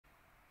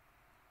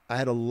I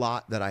had a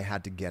lot that I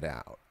had to get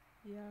out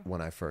when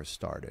I first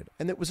started.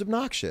 And it was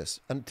obnoxious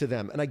to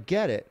them. And I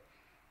get it.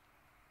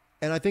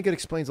 And I think it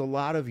explains a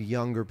lot of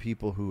younger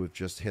people who have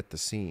just hit the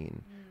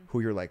scene, who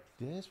you're like,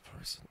 this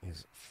person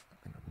is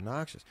fucking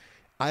obnoxious.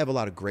 I have a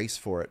lot of grace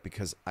for it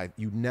because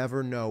you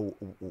never know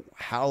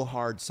how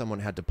hard someone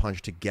had to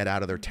punch to get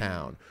out of their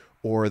town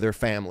or their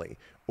family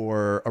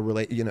or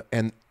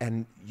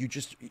and you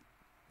just,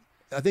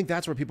 I think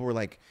that's where people were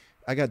like,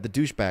 I got the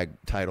douchebag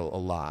title a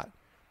lot.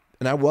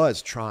 And I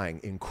was trying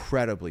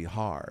incredibly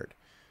hard.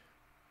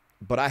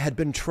 But I had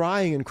been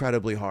trying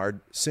incredibly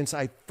hard since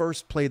I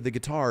first played the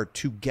guitar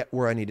to get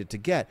where I needed to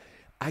get.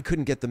 I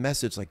couldn't get the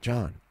message like,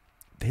 John,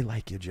 they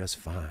like you just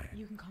fine.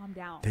 You can calm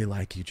down. They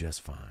like you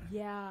just fine.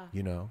 Yeah.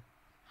 You know?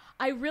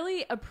 I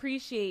really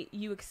appreciate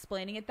you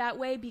explaining it that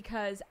way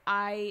because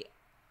I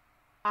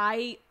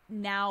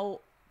now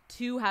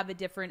too have a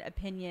different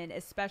opinion,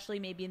 especially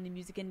maybe in the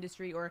music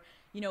industry or,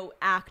 you know,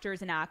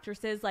 actors and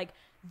actresses. Like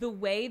the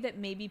way that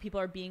maybe people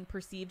are being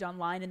perceived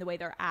online and the way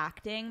they're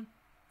acting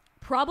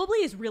probably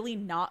is really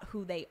not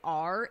who they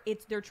are.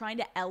 They're trying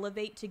to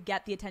elevate to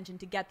get the attention,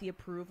 to get the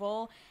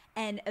approval.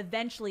 And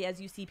eventually, as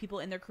you see people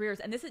in their careers,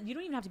 and this is, you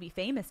don't even have to be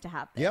famous to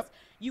have this. Yep.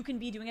 You can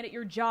be doing it at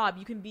your job.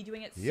 You can be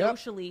doing it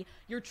socially.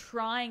 You're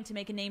trying to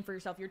make a name for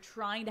yourself. You're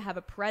trying to have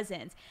a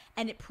presence.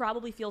 And it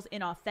probably feels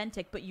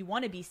inauthentic, but you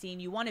want to be seen.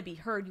 You want to be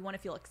heard. You want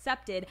to feel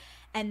accepted.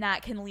 And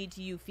that can lead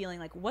to you feeling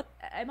like, what,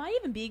 am I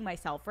even being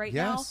myself right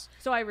now?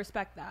 So I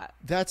respect that.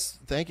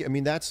 Thank you. I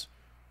mean, that's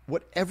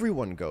what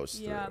everyone goes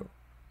through.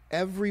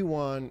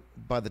 Everyone,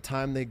 by the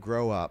time they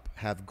grow up,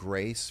 have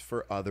grace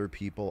for other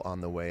people on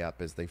the way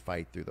up as they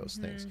fight through those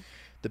things.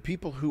 The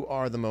people who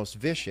are the most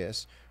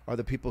vicious are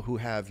the people who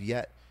have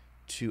yet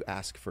to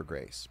ask for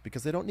grace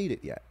because they don't need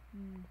it yet.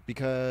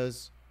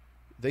 Because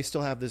they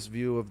still have this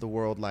view of the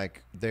world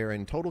like they're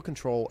in total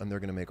control and they're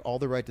going to make all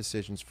the right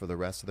decisions for the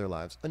rest of their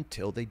lives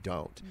until they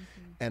don't.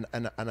 And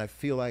I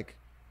feel like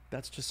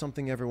that's just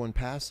something everyone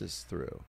passes through.